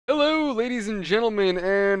Hello, ladies and gentlemen,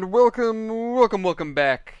 and welcome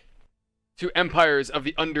back to Empires of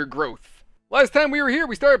the Undergrowth. Last time we were here,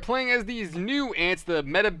 we started playing as these new ants, the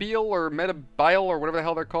Metabile or Metabile or whatever the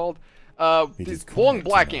hell they're called. These long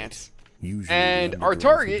black ants. And our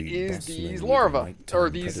target is these larvae, or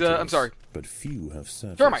these, but few have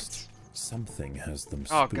surfaced. Termites. Something has them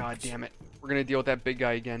Oh, spooked. god damn it. We're gonna deal with that big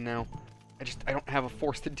guy again now. I don't have a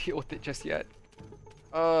force to deal with it just yet.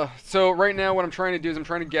 So right now what I'm trying to do is I'm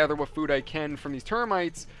trying to gather what food I can from these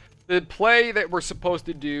termites. The play that we're supposed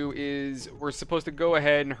to do is we're supposed to go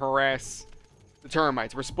ahead and harass the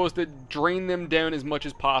termites. We're supposed to drain them down as much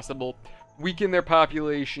as possible, weaken their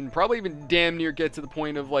population, probably even damn near get to the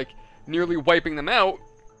point of like nearly wiping them out,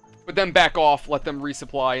 but then back off, let them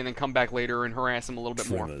resupply, and then come back later and harass them a little bit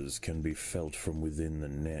more. Tremors can be felt from within the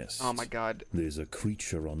nest. Oh my god. There's a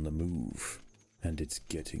creature on the move, and it's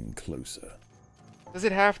getting closer. Does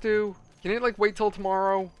it have to? Can it like wait till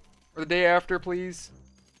tomorrow? Or the day after, please?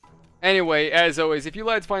 Anyway, as always, if you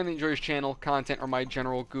lads finally enjoy this channel, content, or my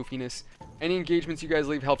general goofiness, any engagements you guys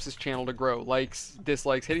leave helps this channel to grow. Likes,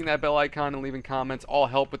 dislikes, hitting that bell icon, and leaving comments all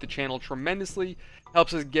help with the channel tremendously.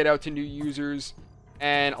 Helps us get out to new users,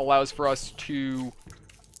 and allows for us to, you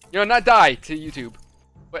know, not die to YouTube.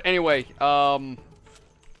 But anyway, if you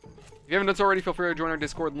haven't done so already, feel free to join our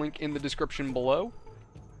Discord, link in the description below.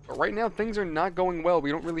 But right now, things are not going well.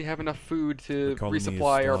 We don't really have enough food to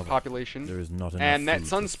resupply our population. There is not enough and that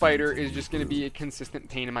sun spider is just going to be a consistent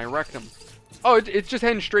pain in my rectum. Oh, it's just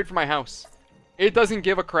heading straight for my house. It doesn't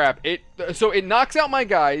give a crap. So it knocks out my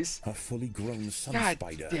guys. A fully grown sun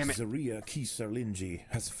spider, Zaria Kiserlinji,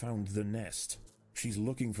 has found the nest. She's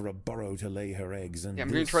looking for a burrow to lay her eggs, and I'm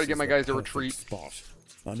going to try to get my guys to retreat. Spot.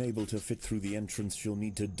 Unable to fit through the entrance, she'll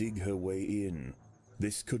need to dig her way in.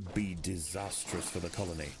 This could be disastrous for the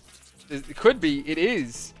colony. It could be. It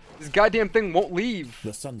is. This goddamn thing won't leave.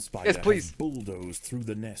 The sun spider please. has bulldozed through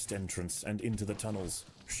the nest entrance and into the tunnels.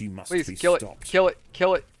 She must please, be kill stopped. It. Kill it.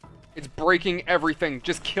 Kill it. It's breaking everything.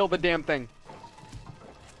 Just kill the damn thing.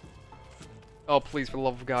 Oh, please, for the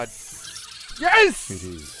love of God. Yes! It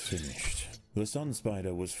is finished. The sun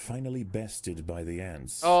spider was finally bested by the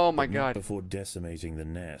ants. Oh my but God. Not before decimating the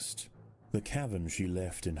nest. The cavern she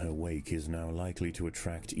left in her wake is now likely to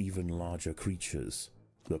attract even larger creatures.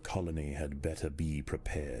 The colony had better be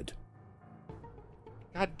prepared.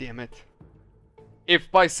 God damn it. If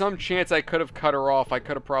by some chance I could have cut her off, I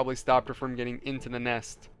could have probably stopped her from getting into the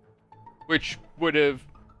nest. Which would have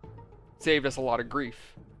saved us a lot of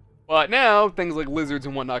grief. But now, things like lizards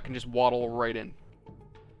and whatnot can just waddle right in.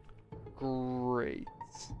 Great.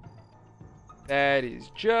 That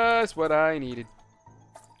is just what I needed.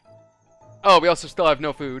 Oh, we also still have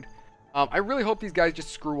no food. I really hope these guys just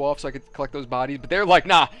screw off so I could collect those bodies. But they're like,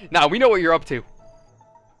 nah, we know what you're up to.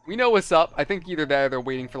 We know what's up. I think either that or they're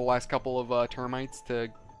waiting for the last couple of termites to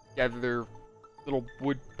gather their little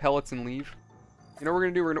wood pellets and leave. You know what we're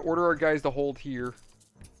going to do? We're going to order our guys to hold here.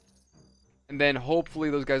 And then hopefully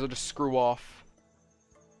those guys will just screw off.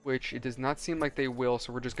 Which it does not seem like they will,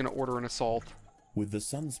 so we're just going to order an assault. With the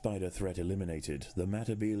sun spider threat eliminated, the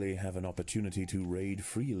Matabele have an opportunity to raid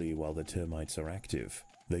freely while the termites are active.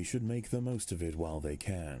 They should make the most of it while they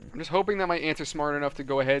can. I'm just hoping that my ants are smart enough to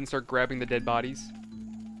go ahead and start grabbing the dead bodies.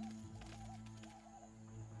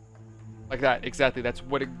 Like that, exactly. That's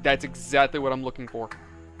exactly what I'm looking for.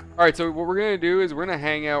 Alright, so what we're going to do is we're going to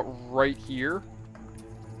hang out right here.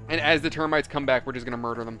 And as the termites come back, we're just going to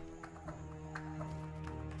murder them.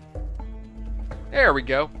 There we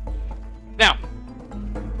go. Now,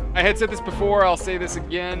 I had said this before, I'll say this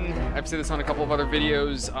again. I've said this on a couple of other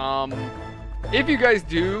videos. If you guys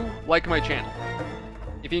do like my channel,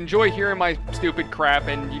 if you enjoy hearing my stupid crap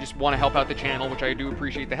and you just want to help out the channel, which I do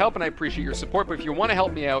appreciate the help and I appreciate your support, but if you want to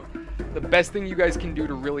help me out, the best thing you guys can do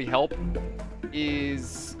to really help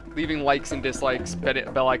is leaving likes and dislikes,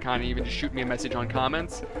 bell icon, and even just shoot me a message on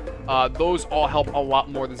comments. Those all help a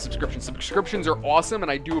lot more than subscriptions. Subscriptions are awesome,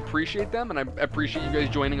 and I do appreciate them, and I appreciate you guys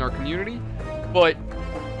joining our community. But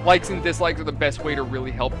likes and dislikes are the best way to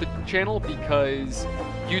really help the channel because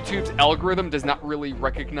YouTube's algorithm does not really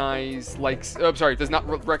recognize does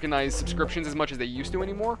not recognize subscriptions as much as they used to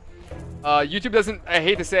anymore. YouTube doesn't, I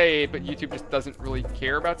hate to say it, but YouTube just doesn't really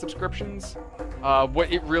care about subscriptions.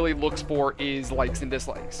 What it really looks for is likes and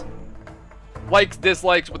dislikes. Likes,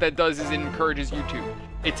 dislikes, what that does is it encourages YouTube.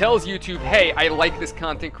 It tells YouTube, hey, I like this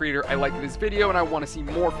content creator, I like this video, and I want to see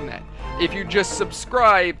more from that. If you just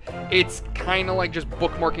subscribe, it's kind of like just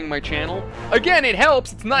bookmarking my channel. Again, it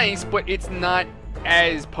helps, it's nice, but it's not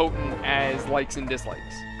as potent as likes and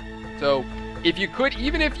dislikes. So, if you could,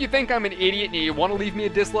 even if you think I'm an idiot and you want to leave me a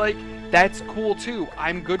dislike, that's cool too.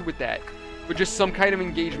 I'm good with that. But just some kind of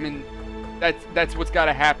engagement that's what's got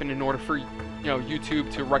to happen in order for, you know,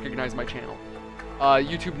 YouTube to recognize my channel.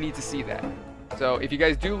 YouTube needs to see that. So if you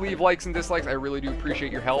guys do leave likes and dislikes, I really do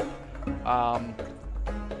appreciate your help.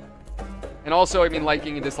 And also, I mean,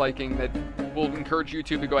 liking and disliking, that will encourage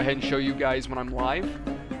YouTube to go ahead and show you guys when I'm live,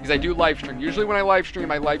 because I do live stream. Usually when I live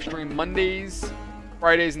stream Mondays,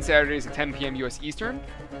 Fridays, and Saturdays at 10 p.m. US Eastern.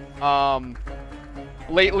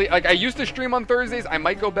 Lately, like, I used to stream on Thursdays. I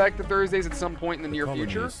might go back to Thursdays at some point in the near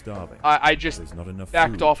future. I just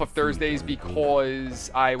backed off of Thursdays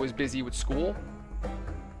because I was busy with school,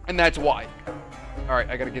 and that's why. All right,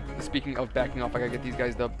 I gotta get. Speaking of backing off, I gotta get these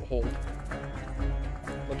guys to hold.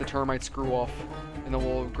 Let the termites screw off, and then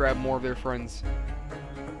we'll grab more of their friends.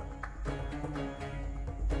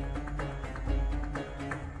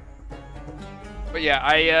 But yeah,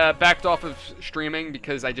 I backed off of streaming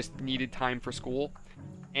because I just needed time for school.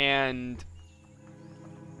 And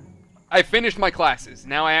I finished my classes.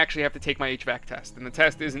 Now I actually have to take my HVAC test. And the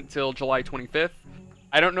test isn't till July 25th.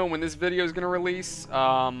 I don't know when this video is going to release.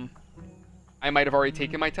 I might have already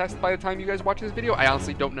taken my test by the time you guys watch this video. I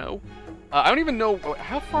honestly don't know. I don't even know.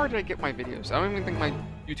 How far did I get my videos? I don't even think my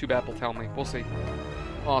YouTube app will tell me. We'll see.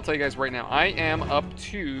 Well, I'll tell you guys right now. I am up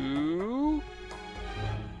to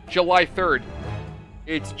July 3rd.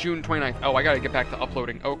 It's June 29th. Oh, I gotta get back to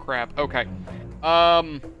uploading. Oh, crap. Okay.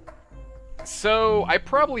 So I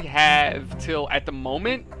probably have till, at the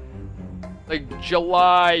moment, like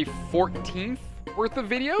July 14th worth of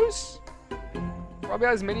videos. Probably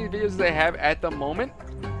as many videos as I have at the moment.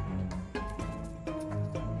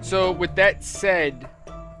 So with that said,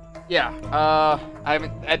 yeah, I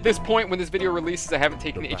haven't, at this point when this video releases, I haven't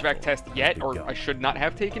taken the HVAC test yet, or I should not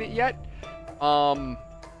have taken it yet.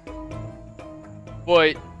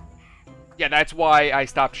 But yeah, that's why I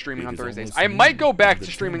stopped streaming on Thursdays. I might go back to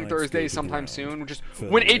streaming Thursdays sometime soon. Just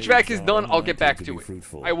when HVAC is done, I'll get back to it.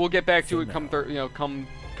 I will get back to it come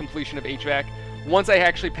completion of HVAC. Once I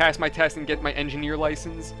actually pass my test and get my engineer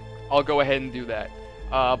license, I'll go ahead and do that.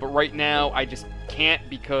 But right now, I just can't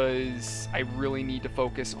because I really need to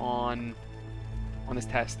focus on this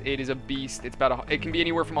test. It is a beast. It's about it can be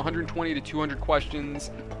anywhere from 120 to 200 questions.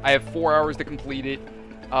 I have 4 hours to complete it.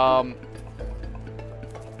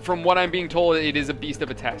 From what I'm being told, it is a beast of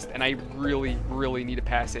a test, and I really, really need to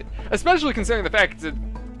pass it. Especially considering the fact it's a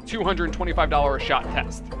 $225 a shot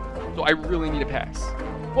test. So I really need to pass.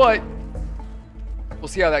 But we'll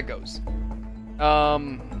see how that goes.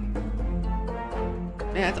 Man,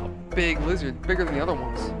 that's a big lizard. Bigger than the other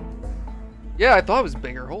ones. Yeah, I thought it was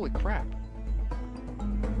bigger. Holy crap.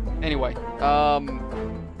 Anyway,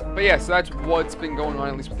 but yeah, so that's what's been going on,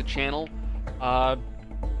 at least with the channel.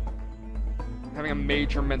 Having a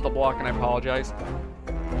major mental block, and I apologize.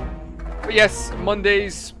 But yes,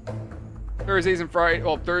 Mondays, Thursdays, and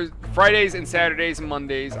Fridays and Saturdays and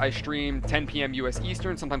Mondays, I stream 10 p.m. US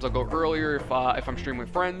Eastern. Sometimes I'll go earlier if I'm streaming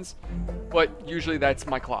with friends, but usually that's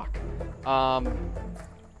my clock.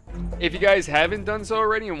 If you guys haven't done so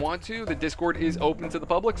already and want to, the Discord is open to the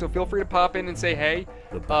public, so feel free to pop in and say hey.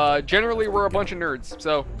 Generally, we're a bunch of nerds,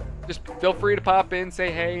 so just feel free to pop in,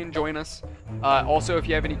 say hey, and join us. Also, if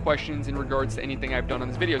you have any questions in regards to anything I've done on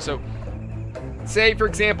this video. So, say, for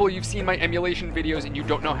example, you've seen my emulation videos and you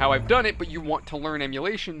don't know how I've done it, but you want to learn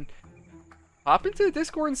emulation, hop into the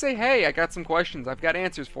Discord and say, hey, I got some questions. I've got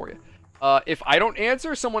answers for you. If I don't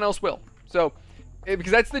answer, someone else will. So,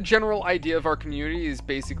 because that's the general idea of our community, is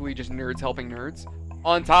basically just nerds helping nerds.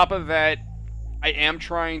 On top of that, I am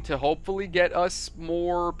trying to hopefully get us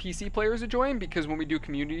more PC players to join, because when we do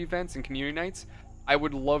community events and community nights, I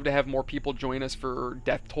would love to have more people join us for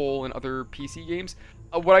Death Toll and other PC games.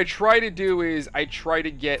 What I try to do is I try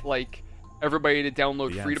to get like everybody to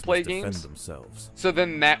download free-to-play games. So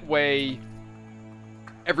then that way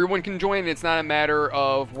everyone can join. It's not a matter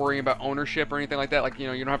of worrying about ownership or anything like that. Like, you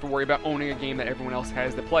know, you don't have to worry about owning a game that everyone else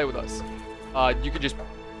has to play with us. You could just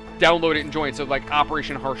download it and join. So like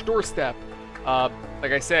Operation Harsh Doorstep,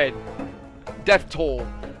 like I said, Death Toll.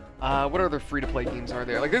 What other free-to-play games are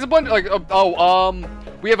there? Like, there's a bunch, like,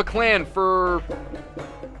 we have a clan for,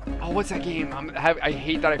 what's that game? I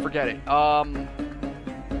hate that I forget it.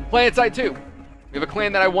 PlanetSide 2. We have a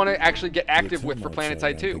clan that I want to actually get active with for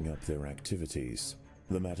PlanetSide 2. Up their activities.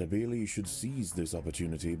 The Matabele should seize this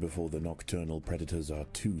opportunity before the nocturnal predators are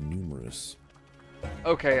too numerous.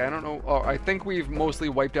 Okay, I don't know. Oh, I think we've mostly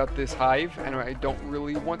wiped out this hive, and I don't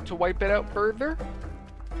really want to wipe it out further.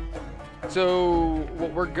 So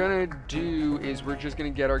what we're gonna do is we're just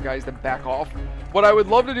gonna get our guys to back off. What I would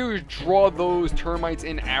love to do is draw those termites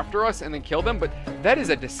in after us and then kill them, but that is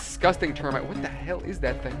a disgusting termite. What the hell is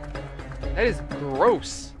that thing? That is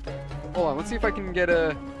gross. Hold on, let's see if I can get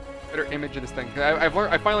a Better image of this thing.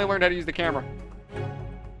 I finally learned how to use the camera.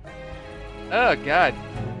 Oh, God.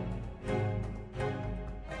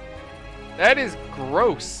 That is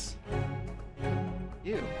gross.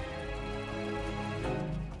 Ew.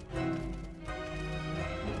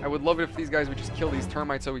 I would love it if these guys would just kill these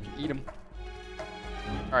termites so we can eat them.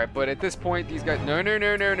 Alright, but at this point, these guys... No, no,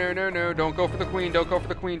 no, no, no, no, no. Don't go for the queen. Don't go for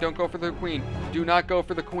the queen. Don't go for the queen. Do not go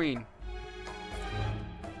for the queen.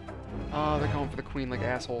 Oh, they're going for the queen like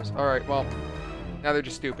assholes. Alright, well, now they're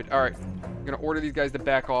just stupid. Alright, I'm going to order these guys to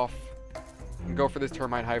back off and go for this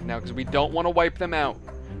termite hive now because we don't want to wipe them out.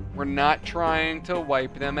 We're not trying to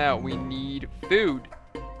wipe them out. We need food.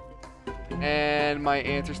 And my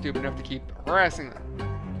ants are stupid enough to keep harassing them.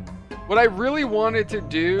 What I really wanted to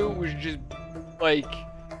do was just, like,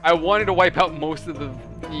 I wanted to wipe out most of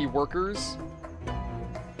the workers.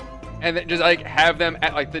 And then just, like, have them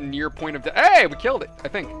at, like, the near point of... Hey, we killed it, I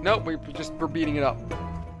think. Nope, we're beating it up.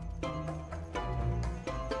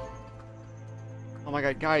 Oh my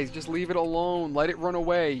god, guys, just leave it alone. Let it run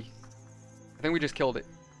away. I think we just killed it.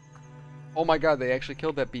 Oh my god, they actually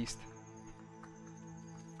killed that beast.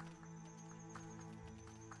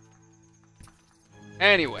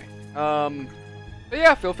 Anyway, but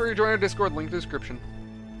yeah, feel free to join our Discord, link in the description.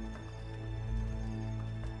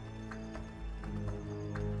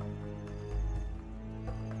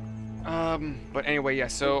 But anyway, yeah,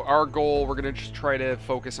 so our goal, we're gonna just try to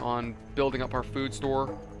focus on building up our food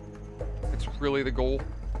store. It's really the goal.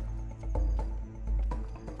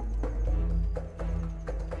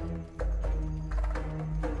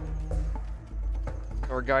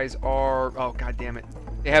 Our guys are... Oh, god damn it.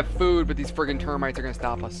 They have food, but these friggin' termites are gonna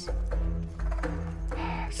stop us.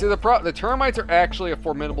 See, the termites are actually a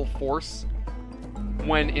formidable force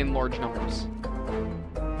when in large numbers.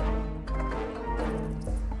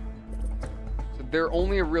 So they're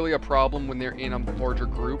only really a problem when they're in a larger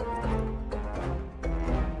group.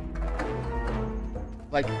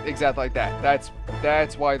 Like, exactly like that.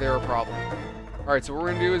 That's why they're a problem. Alright, so what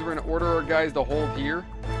we're gonna do is we're gonna order our guys to hold here.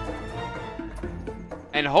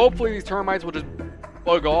 And hopefully these termites will just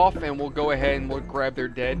bug off and we'll go ahead and we'll grab their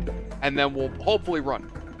dead. And then we'll hopefully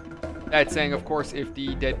run. That's saying, of course, if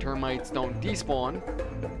the dead termites don't despawn.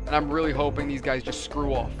 And I'm really hoping these guys just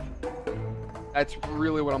screw off. That's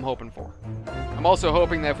really what I'm hoping for. I'm also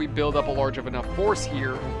hoping that if we build up a large enough force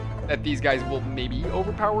here, that these guys will maybe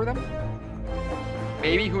overpower them.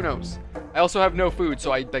 Maybe, who knows? I also have no food,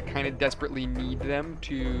 so I kind of desperately need them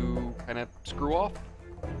to kind of screw off.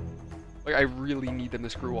 Like, I really need them to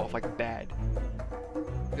screw off, like, bad.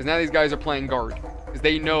 Because now these guys are playing guard. Because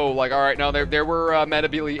they know, like, alright, now there were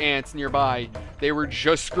Metabili ants nearby. They were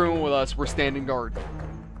just screwing with us. We're standing guard.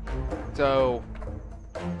 So,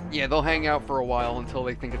 yeah, they'll hang out for a while until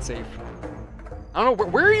they think it's safe. I don't know,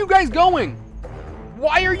 where are you guys going?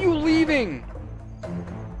 Why are you leaving?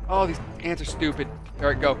 Oh, these ants are stupid.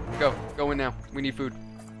 Alright, go in now. We need food.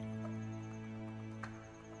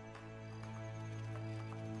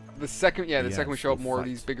 The second we show up, more of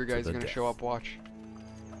these bigger guys are going to show up, watch.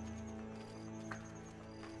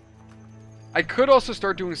 I could also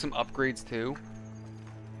start doing some upgrades, too.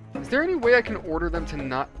 Is there any way I can order them to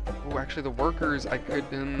not... Oh, actually, the workers, I could...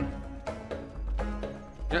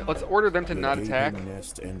 Yeah, let's order them to not attack. The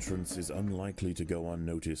nest entrance is unlikely to go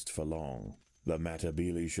unnoticed for long. The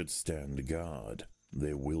Matabili should stand guard.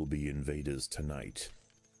 There will be invaders tonight.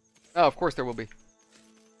 Oh, of course there will be.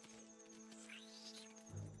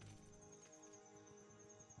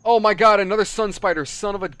 Oh my god, another sun spider,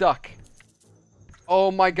 son of a duck. Oh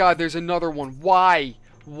my god, there's another one. Why?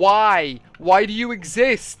 Why? Why do you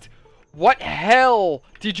exist? What hell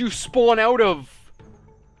did you spawn out of?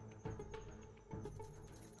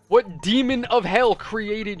 What demon of hell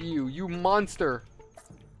created you, you monster?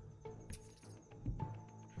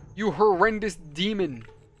 You horrendous demon.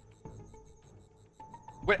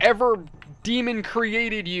 Whatever demon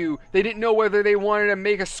created you, they didn't know whether they wanted to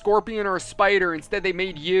make a scorpion or a spider. Instead, they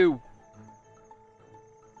made you.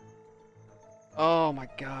 Oh my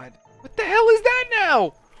god. What the hell is that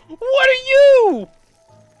now? What are you?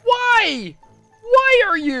 Why? Why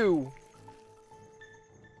are you?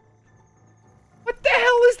 What the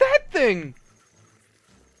hell is that thing?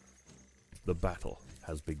 The battle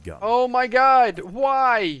has begun. Oh my god,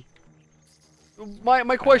 why?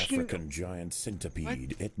 My question... African giant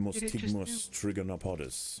centipede, Etmostigmus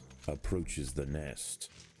trigonopodus, approaches the nest.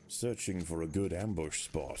 Searching for a good ambush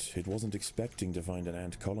spot, it wasn't expecting to find an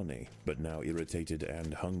ant colony, but now irritated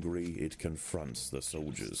and hungry, it confronts the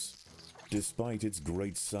soldiers. Despite its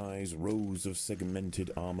great size, rows of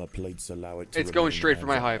segmented armor plates allow it to It's going remain straight for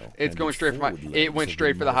my hive. agile, It's and going its straight for my... forward It legs went have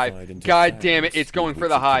straight been for the hive. modified into God damn it, fangs it's going with for which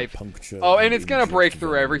the it can hive. puncture Oh, and it's gonna inject break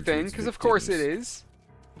through venom everything, into its because of course it victims. is.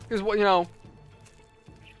 Because, well, you know...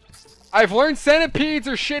 I've learned centipedes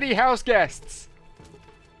are shitty house guests.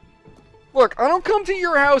 Look, I don't come to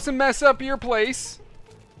your house and mess up your place.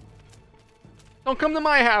 Don't come to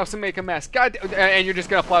my house and make a mess. God, and you're just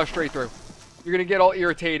gonna plow straight through. You're gonna get all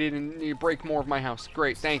irritated and you break more of my house.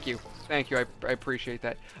 Great, thank you. Thank you, I appreciate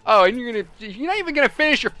that. Oh, and you're not even gonna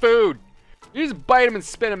finish your food. You just bite them and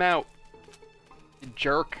spit them out. You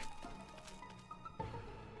jerk.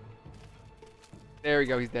 There we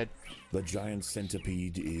go, he's dead. The giant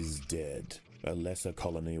centipede is dead. A lesser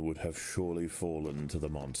colony would have surely fallen to the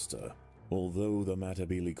monster. Although the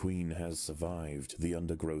Matabele Queen has survived, the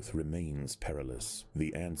undergrowth remains perilous.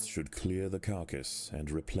 The ants should clear the carcass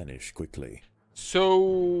and replenish quickly.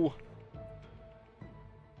 So...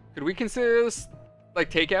 could we consider this, like,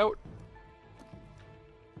 takeout?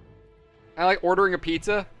 I like ordering a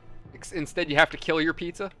pizza. Instead, you have to kill your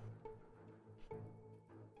pizza.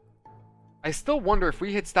 I still wonder if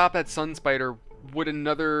we had stopped that sun spider, would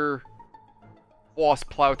another wasp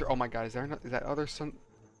plow through? Oh my god, is that other sun?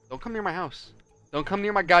 Don't come near my house. Don't come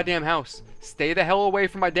near my goddamn house. Stay the hell away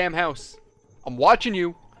from my damn house. I'm watching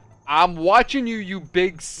you. I'm watching you, you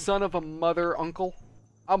big son of a mother uncle.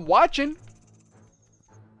 I'm watching.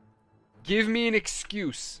 Give me an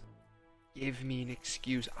excuse. Give me an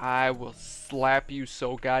excuse. I will slap you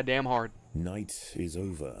so goddamn hard. Night is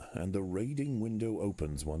over, and the raiding window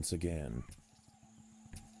opens once again.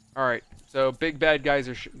 Alright, so big bad guys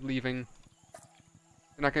are leaving.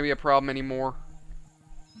 They're not going to be a problem anymore.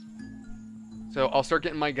 So I'll start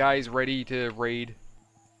getting my guys ready to raid.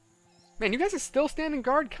 Man, you guys are still standing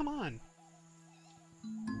guard? Come on.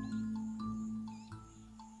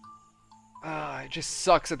 It just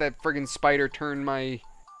sucks that that friggin' spider turned my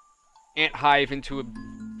ant hive into a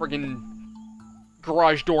friggin'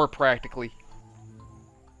 garage door practically.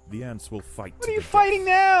 The ants will fight. What are you fighting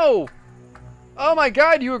now? Oh my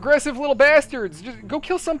god, you aggressive little bastards. Just go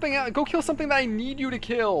kill something else. Go kill something that I need you to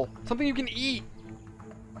kill. Something you can eat.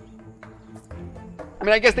 I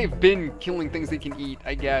mean, I guess they've been killing things they can eat,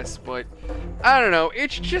 I guess, but I don't know.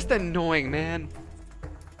 It's just annoying, man.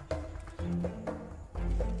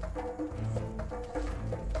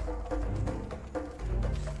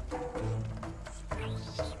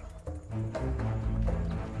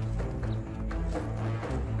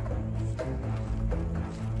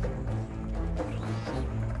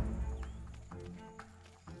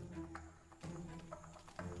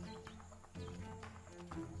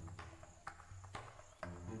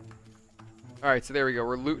 Alright, so there we go.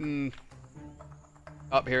 We're looting.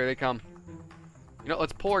 Up here they come. You know,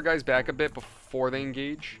 let's pull our guys back a bit before they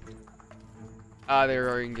engage. Ah, they're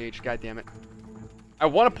already engaged. God damn it. I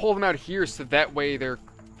want to pull them out here so that way they're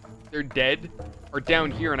dead. Or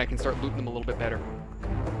down here and I can start looting them a little bit better.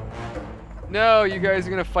 No, you guys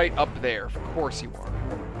are going to fight up there. Of course you are.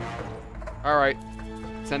 Alright.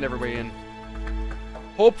 Send everybody in.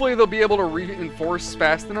 Hopefully they'll be able to reinforce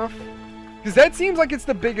fast enough. Because that seems like it's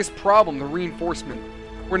the biggest problem, the reinforcement.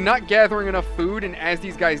 We're not gathering enough food, and as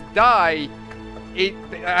these guys die,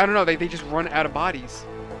 I don't know, they just run out of bodies.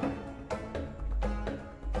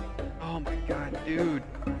 Oh my god, dude.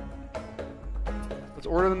 Let's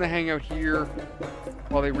order them to hang out here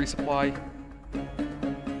while they resupply.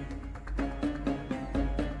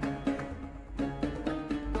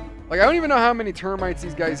 Like, I don't even know how many termites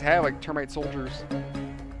these guys have, like termite soldiers.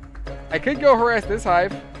 I could go harass this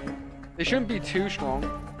hive. They shouldn't be too strong.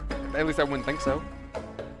 At least I wouldn't think so.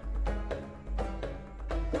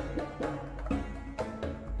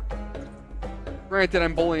 Granted,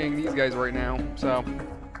 I'm bullying these guys right now, so.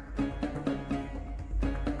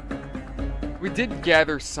 We did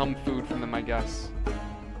gather some food from them, I guess.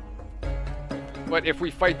 But if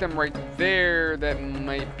we fight them right there, that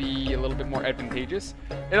might be a little bit more advantageous.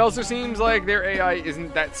 It also seems like their AI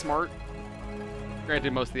isn't that smart.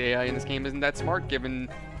 Granted, most of the AI in this game isn't that smart, given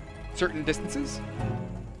certain distances.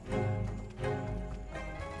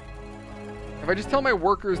 If I just tell my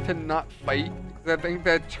workers to not fight, I think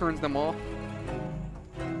that turns them off.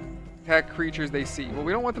 Attack creatures they see. Well,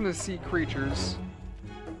 we don't want them to see creatures.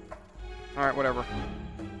 Alright, whatever.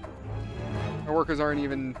 Our workers aren't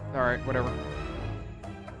even... Alright, whatever.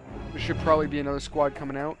 There should probably be another squad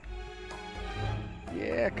coming out.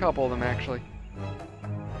 Yeah, a couple of them, actually.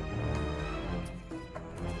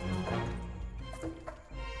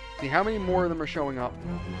 See, how many more of them are showing up?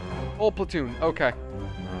 Whole platoon. Okay.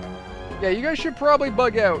 Yeah, you guys should probably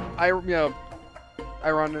bug out. Irony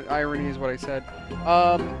is what I said.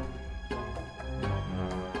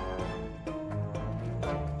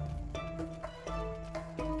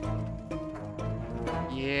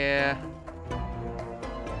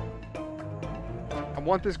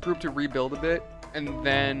 want this group to rebuild a bit, and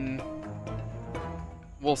then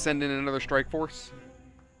we'll send in another strike force.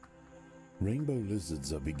 Rainbow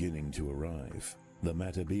lizards are beginning to arrive. The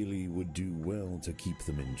Matabele would do well to keep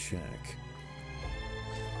them in check.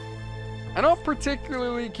 I don't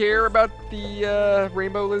particularly care about the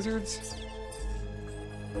rainbow lizards.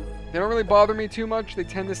 They don't really bother me too much. They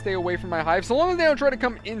tend to stay away from my hive. So long as they don't try to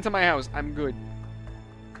come into my house, I'm good.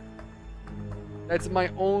 That's my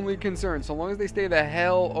only concern. So long as they stay the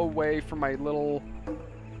hell away from my little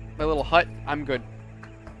hut, I'm good.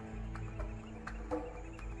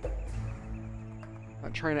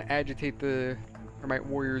 Not trying to agitate the Termite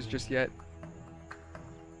warriors just yet.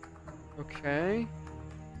 Okay.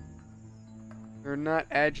 They're not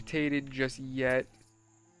agitated just yet.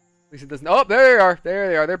 At least it doesn't. Oh, there they are. There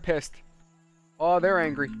they are. They're pissed. Oh, they're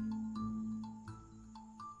angry.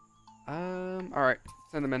 Alright.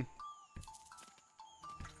 Send them in.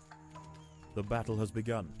 The battle has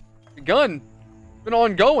begun. Begun? It's been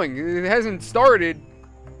ongoing. It hasn't started.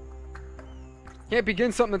 Can't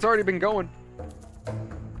begin something that's already been going.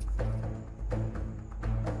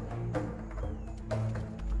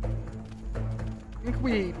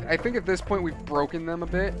 I think at this point we've broken them a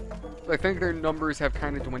bit. So I think their numbers have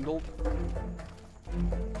kind of dwindled.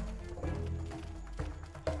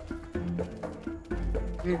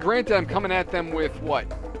 I mean, granted, I'm coming at them with what?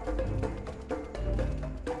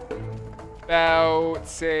 About,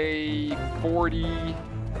 say, 40...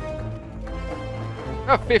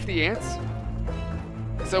 About 50 ants.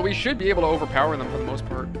 So we should be able to overpower them for the most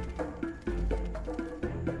part.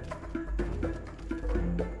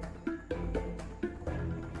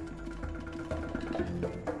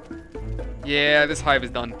 Yeah, this hive is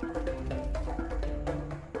done.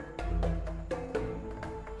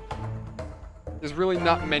 There's really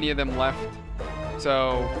not many of them left.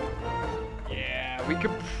 So, yeah, we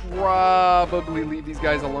could probably leave these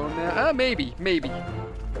guys alone now. Maybe.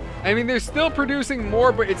 I mean, they're still producing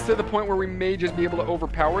more, but it's to the point where we may just be able to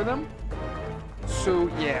overpower them.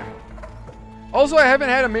 So, yeah. Also, I haven't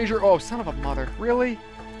had a major... Oh, son of a mother. Really?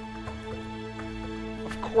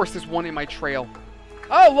 Of course there's one in my trail.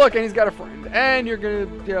 Oh, look, and he's got a friend. And you're gonna,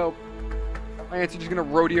 you know... My ants are just gonna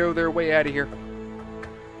rodeo their way out of here.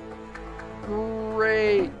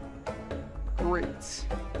 Great.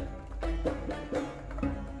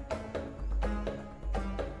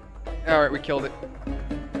 Alright, we killed it.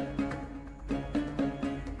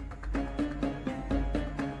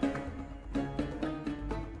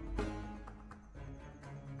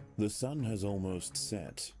 The sun has almost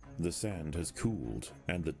set, the sand has cooled,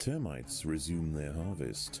 and the termites resume their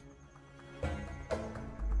harvest.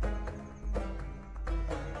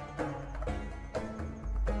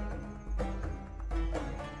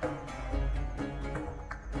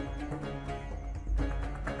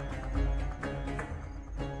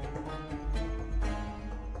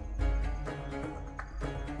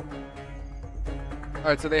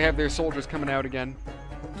 Alright, so they have their soldiers coming out again.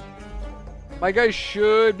 My guys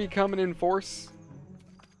should be coming in force.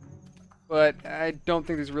 But I don't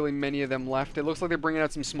think there's really many of them left. It looks like they're bringing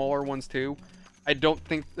out some smaller ones too. I don't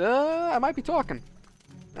think... I might be talking.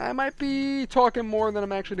 I might be talking more than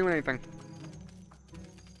I'm actually doing anything.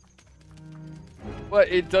 But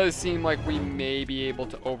it does seem like we may be able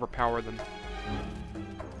to overpower them.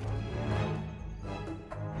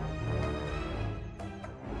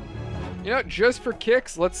 You know, just for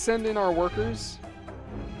kicks, let's send in our workers.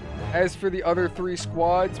 As for the other 3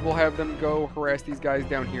 squads, we'll have them go harass these guys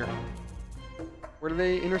down here. Where do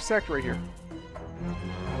they intersect? Right here.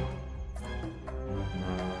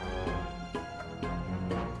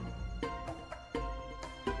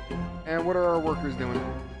 And what are our workers doing?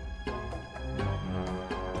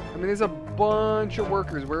 I mean, there's a bunch of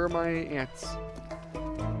workers. Where are my ants?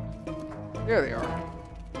 There they are.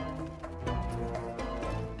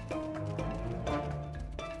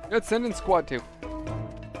 Let's send in squad 2.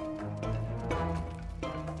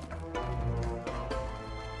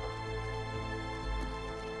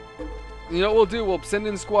 You know what we'll do? We'll send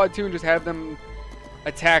in squad 2 and just have them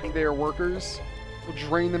attack their workers. We'll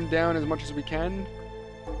drain them down as much as we can.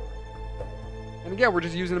 And again, we're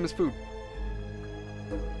just using them as food.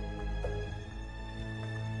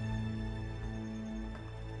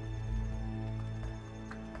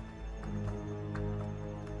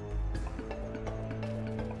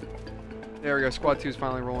 There we go. Squad 2 is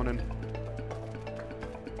finally rolling in.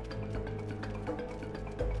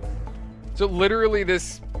 So literally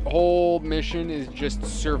this whole mission is just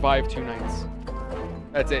survive 2 nights.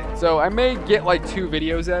 That's it. So I may get like 2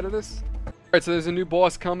 videos out of this. Alright, so there's a new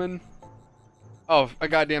boss coming. Oh, a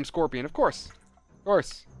goddamn scorpion. Of course. Of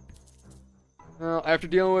course. Well, after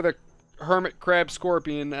dealing with hermit crab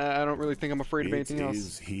scorpion. I don't really think I'm afraid of anything else. It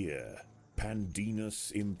is here.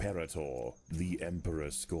 Pandinus imperator, the emperor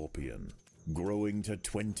scorpion. Growing to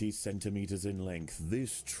 20 centimeters in length,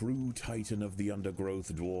 this true titan of the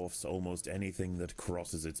undergrowth dwarfs almost anything that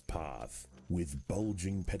crosses its path. With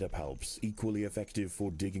bulging pedipalps, equally effective for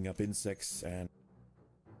digging up insects and...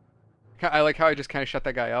 I like how I just kind of shut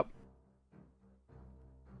that guy up.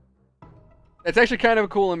 It's actually kind of a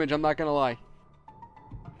cool image, I'm not gonna lie.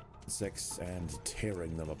 insects and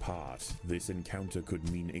tearing them apart. This encounter could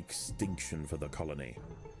mean extinction for the colony.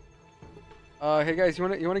 Hey guys, you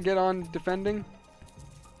wanna get on defending?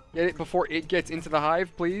 Get it before it gets into the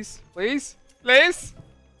hive, please? Please? Please?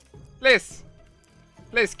 Please?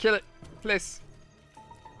 Please, kill it. Please.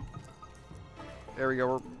 There we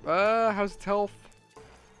go. How's its health?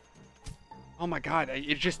 Oh my god,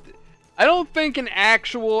 it just... I don't think an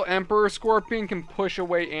actual Emperor Scorpion can push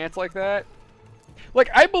away ants like that. Like,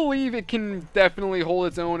 I believe it can definitely hold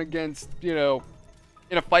its own against, you know,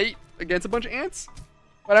 in a fight against a bunch of ants.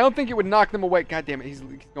 But I don't think it would knock them away. God damn it, he's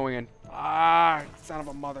going in. Ah, son of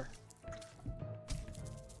a mother.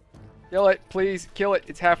 Kill it, please. Kill it.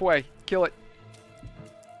 It's halfway. Kill it.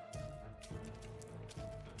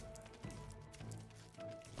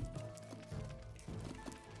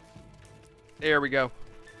 There we go.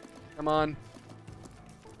 Come on.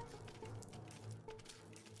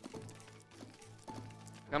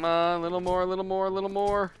 Come on, a little more, a little more, a little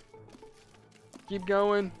more. Keep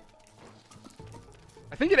going.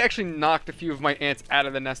 I think it actually knocked a few of my ants out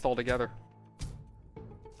of the nest altogether.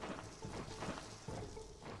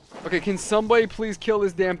 Okay, can somebody please kill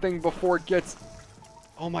this damn thing before it gets...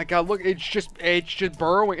 Oh my god, look, it's just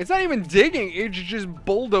burrowing. It's not even digging, it's just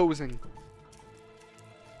bulldozing.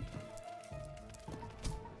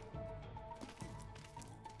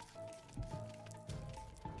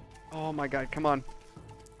 Oh my god, come on.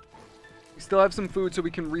 We still have some food so we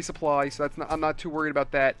can resupply, so that's not, I'm not too worried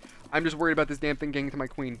about that. I'm just worried about this damn thing getting to my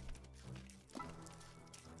queen.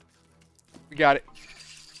 We got it.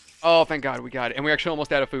 Oh, thank god, we got it. And we actually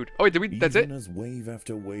almost out of food. Oh wait, did we? That's it? Even as wave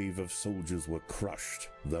after wave of soldiers were crushed,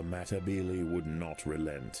 the Matabele would not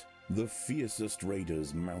relent. The fiercest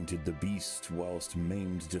raiders mounted the beast, whilst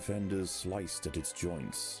maimed defenders sliced at its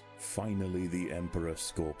joints. Finally, the Emperor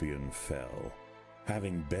Scorpion fell.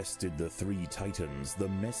 Having bested the three titans, the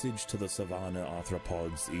message to the savanna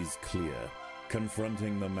arthropods is clear.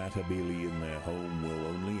 Confronting the Matabele in their home will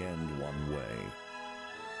only end one way.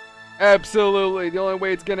 Absolutely. The only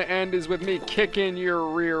way it's going to end is with me kicking your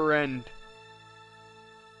rear end.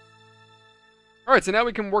 Alright, so now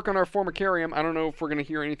we can work on our Formicarium. I don't know if we're going to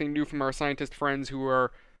hear anything new from our scientist friends who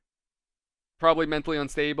are probably mentally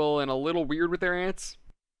unstable and a little weird with their ants.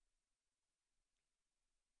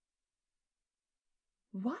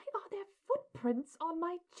 Why are there footprints on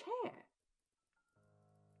my chair?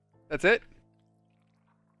 That's it?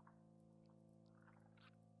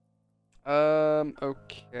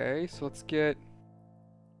 Okay, so let's get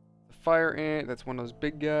the fire ant. That's one of those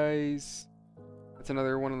big guys. That's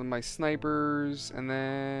another one of my snipers. And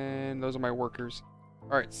then those are my workers.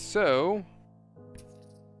 Alright, so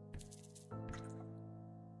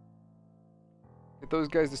get those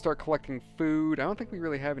guys to start collecting food. I don't think we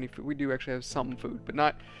really have any food. We do actually have some food, but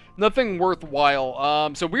nothing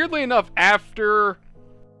worthwhile. So weirdly enough, after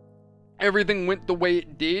everything went the way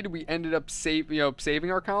it did, we ended up saving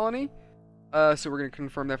our colony. So we're going to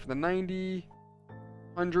confirm that for the 90,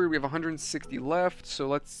 100. We have 160 left. So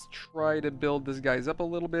let's try to build these guys up a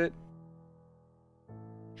little bit.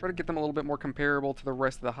 Try to get them a little bit more comparable to the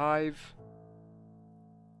rest of the hive.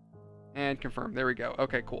 And confirm. There we go.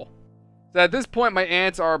 Okay, cool. So at this point, my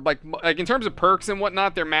ants are, like in terms of perks and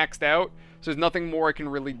whatnot, they're maxed out. So there's nothing more I can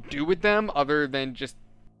really do with them other than just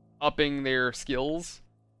upping their skills.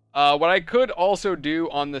 What I could also do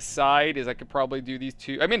on the side is I could probably do these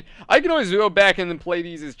two. I mean, I can always go back and then play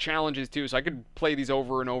these as challenges too, so I could play these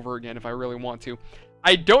over and over again if I really want to.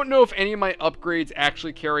 I don't know if any of my upgrades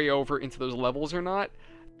actually carry over into those levels or not.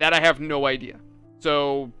 That I have no idea.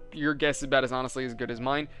 So your guess is about as honestly as good as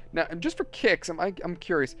mine. Now, just for kicks, I'm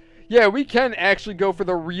curious. Yeah, we can actually go for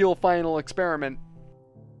the real final experiment.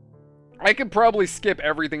 I could probably skip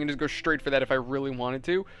everything and just go straight for that if I really wanted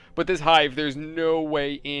to. But this hive, there's no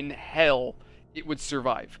way in hell it would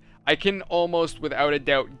survive. I can almost without a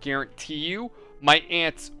doubt guarantee you my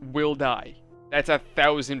ants will die. That's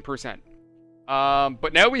 1000%.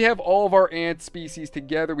 But now we have all of our ant species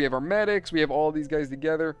together. We have our medics. We have all these guys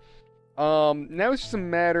together. Now it's just a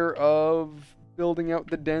matter of building out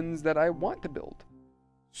the dens that I want to build.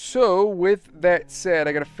 So with that said,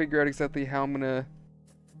 I got to figure out exactly how I'm going to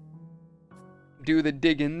do the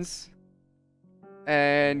diggins.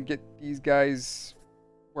 and get these guys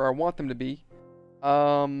where I want them to be.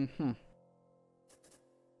 Yeah,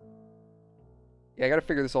 I gotta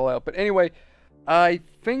figure this all out. But anyway, I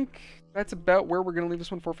think that's about where we're gonna leave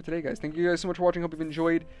this one for today, guys. Thank you guys so much for watching. Hope you've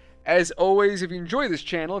enjoyed. As always, if you enjoy this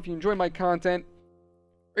channel, if you enjoy my content,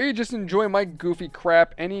 or you just enjoy my goofy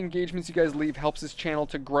crap, any engagements you guys leave helps this channel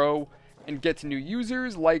to grow and get to new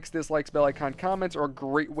users. Likes, dislikes, bell icon, comments are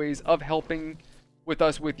great ways of helping with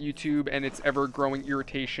us with YouTube and its ever-growing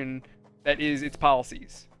irritation that is its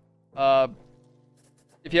policies.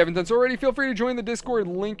 If you haven't done so already, feel free to join the Discord,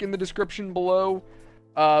 link in the description below.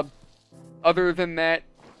 Other than that,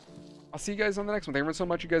 I'll see you guys on the next one. Thank you everyone so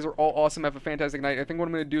much. You guys are all awesome. Have a fantastic night. I think what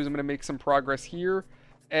I'm going to do is I'm going to make some progress here.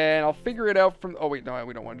 And I'll figure it out from... Oh, wait. No,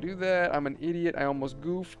 we don't want to do that. I'm an idiot. I almost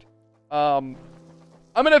goofed. I'm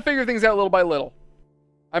going to figure things out little by little.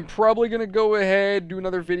 I'm probably going to go ahead, do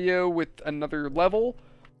another video with another level.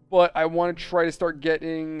 But I want to try to start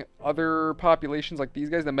getting other populations like these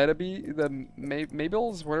guys. The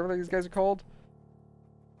Maybils, whatever these guys are called.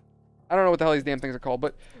 I don't know what the hell these damn things are called,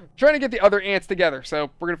 but I'm trying to get the other ants together,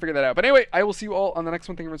 so we're going to figure that out. But anyway, I will see you all on the next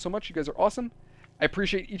one. Thank you so much. You guys are awesome. I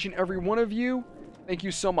appreciate each and every one of you. Thank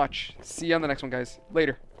you so much. See you on the next one, guys.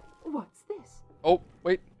 Later. What's this? Oh,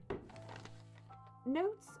 wait.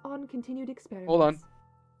 Notes on continued experiments. Hold on.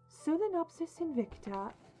 Solenopsis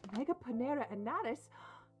invicta, Megaponera anaris.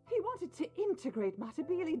 He wanted to integrate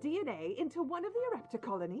Matabele DNA into one of the Erepta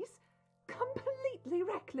colonies. Completely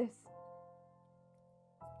reckless.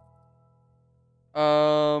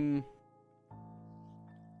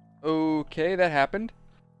 Okay, that happened.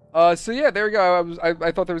 So yeah, there we go.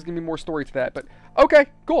 I thought there was gonna be more story to that, but okay,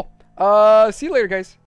 cool. See you later, guys.